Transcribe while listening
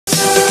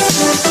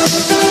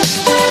Hello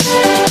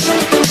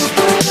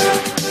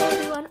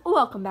everyone,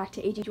 welcome back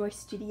to AJ Joy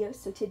Studios.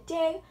 So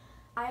today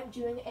I am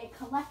doing a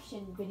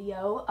collection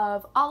video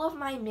of all of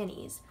my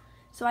minis.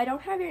 So I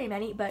don't have very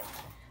many, but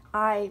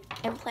I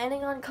am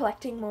planning on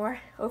collecting more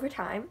over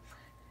time.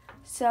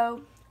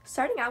 So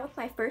starting out with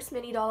my first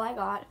mini doll I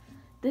got,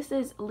 this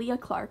is Leah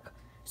Clark.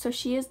 So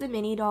she is the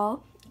mini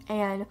doll,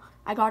 and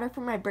I got her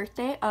for my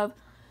birthday of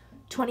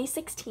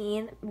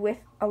 2016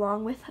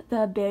 along with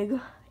the big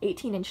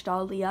 18-inch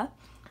doll Leah.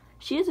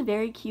 She is a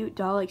very cute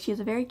doll. Like, she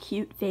has a very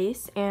cute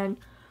face, and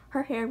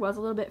her hair was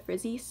a little bit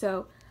frizzy,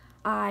 so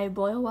I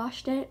boil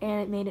washed it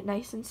and it made it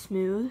nice and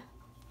smooth.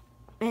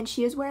 And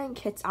she is wearing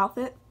Kit's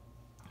outfit.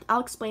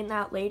 I'll explain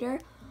that later,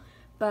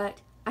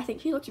 but I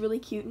think she looks really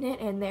cute in it,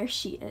 and there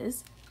she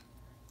is.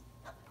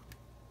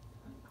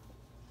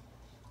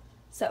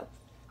 So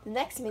the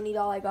next mini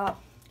doll I got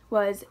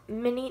was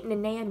Mini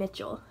Nenea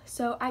Mitchell.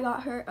 So I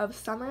got her of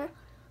summer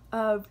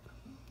of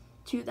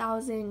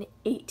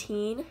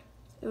 2018.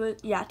 It was,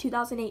 yeah,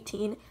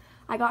 2018.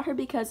 I got her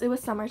because it was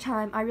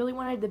summertime. I really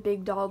wanted the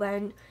big doll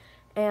then,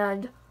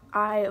 and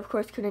I, of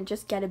course, couldn't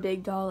just get a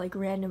big doll, like,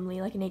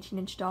 randomly, like an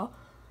 18-inch doll.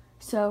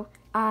 So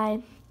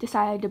I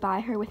decided to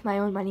buy her with my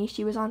own money.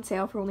 She was on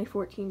sale for only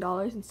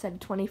 $14 instead of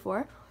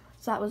 $24,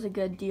 so that was a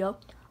good deal.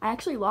 I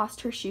actually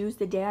lost her shoes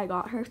the day I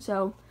got her,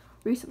 so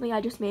recently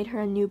I just made her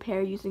a new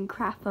pair using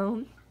craft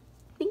foam.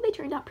 I think they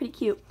turned out pretty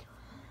cute.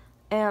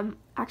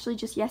 Actually,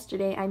 just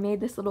yesterday, I made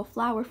this little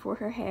flower for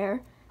her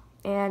hair,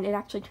 and it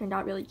actually turned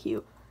out really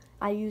cute.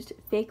 I used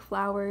fake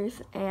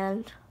flowers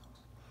and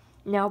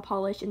nail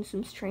polish and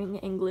some string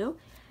and glue,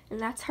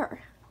 and that's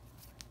her.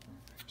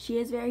 She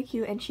is very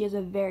cute, and she has a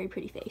very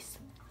pretty face.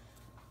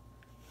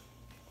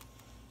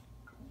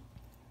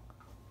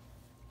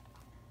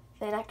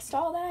 The next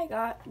doll that I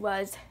got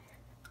was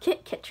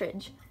Kit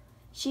Kittredge.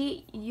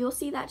 You'll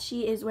see that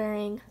she is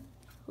wearing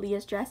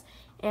Leah's dress,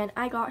 and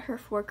I got her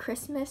for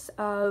Christmas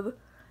of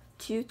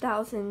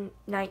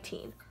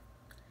 2019.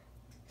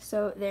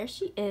 So there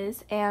she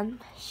is, and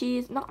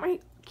she's not my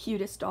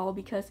cutest doll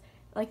because,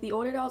 like, the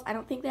older dolls, I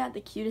don't think they have the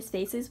cutest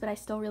faces, but I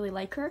still really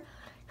like her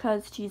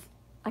because she's,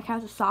 like,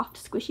 has a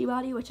soft, squishy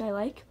body, which I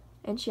like,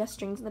 and she has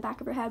strings in the back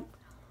of her head.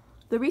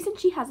 The reason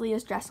she has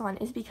Leah's dress on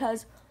is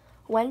because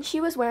when she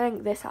was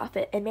wearing this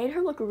outfit, it made her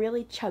look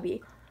really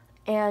chubby,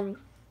 and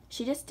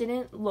she just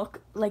didn't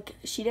look, like,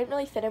 she didn't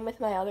really fit in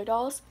with my other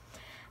dolls,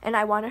 and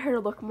I wanted her to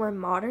look more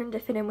modern to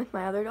fit in with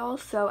my other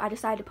dolls, so I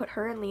decided to put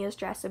her in Leah's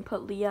dress and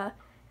put Leah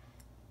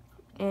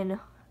in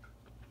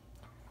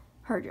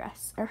her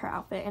dress, or her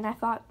outfit, and I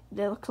thought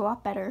it looks a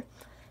lot better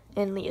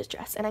in Leah's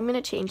dress. And I'm going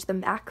to change them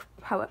back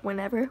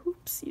whenever.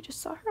 Oops, you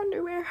just saw her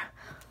underwear.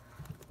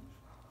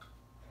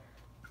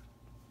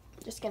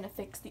 I'm just going to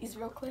fix these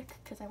real quick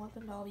because I want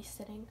them to all be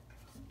sitting.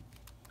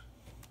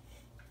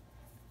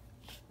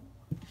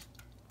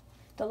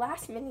 The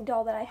last mini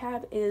doll that I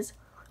have is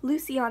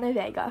Luciana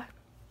Vega.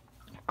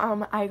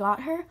 I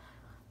got her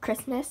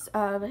Christmas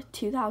of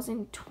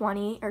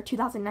 2020, or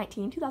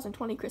 2019,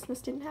 2020 Christmas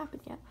didn't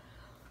happen yet.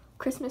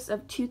 Christmas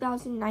of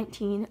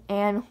 2019,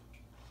 and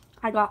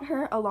I got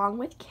her along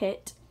with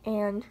Kit,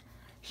 and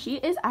she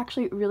is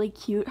actually really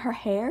cute. Her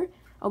hair,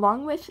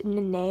 along with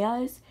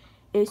Nenea's,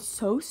 is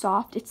so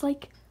soft. It's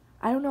like,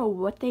 I don't know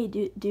what they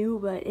do,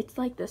 but it's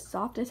like the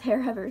softest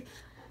hair ever.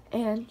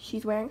 And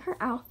she's wearing her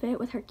outfit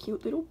with her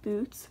cute little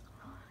boots.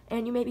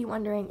 And you may be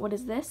wondering, what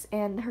is this?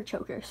 And her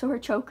choker. So her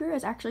choker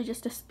is actually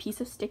just a piece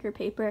of sticker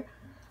paper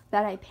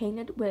that I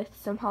painted with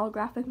some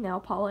holographic nail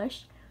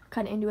polish,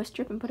 cut it into a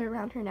strip and put it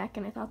around her neck,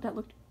 and I thought that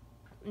looked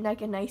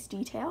like a nice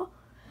detail.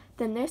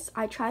 Then this,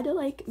 I tried to,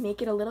 like, make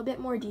it a little bit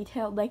more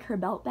detailed, like her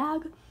belt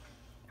bag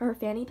or her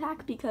fanny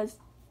pack, because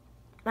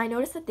I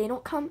noticed that they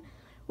don't come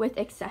with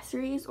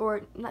accessories,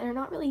 or they're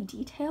not really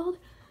detailed.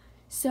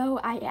 So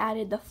I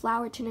added the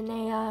flower to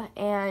Nenea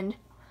and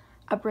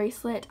a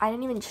bracelet. I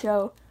didn't even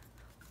show.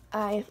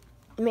 I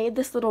made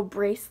this little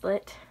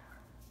bracelet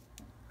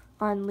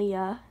on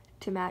Leah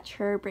to match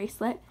her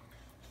bracelet,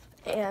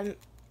 and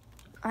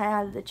I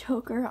added the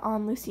choker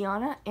on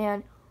Luciana,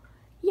 and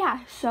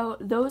yeah, so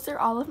those are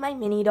all of my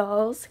mini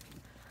dolls.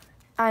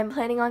 I'm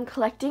planning on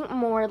collecting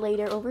more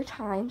later over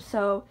time,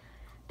 so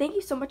thank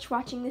you so much for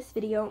watching this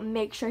video.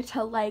 Make sure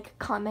to like,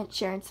 comment,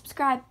 share, and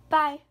subscribe.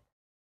 Bye!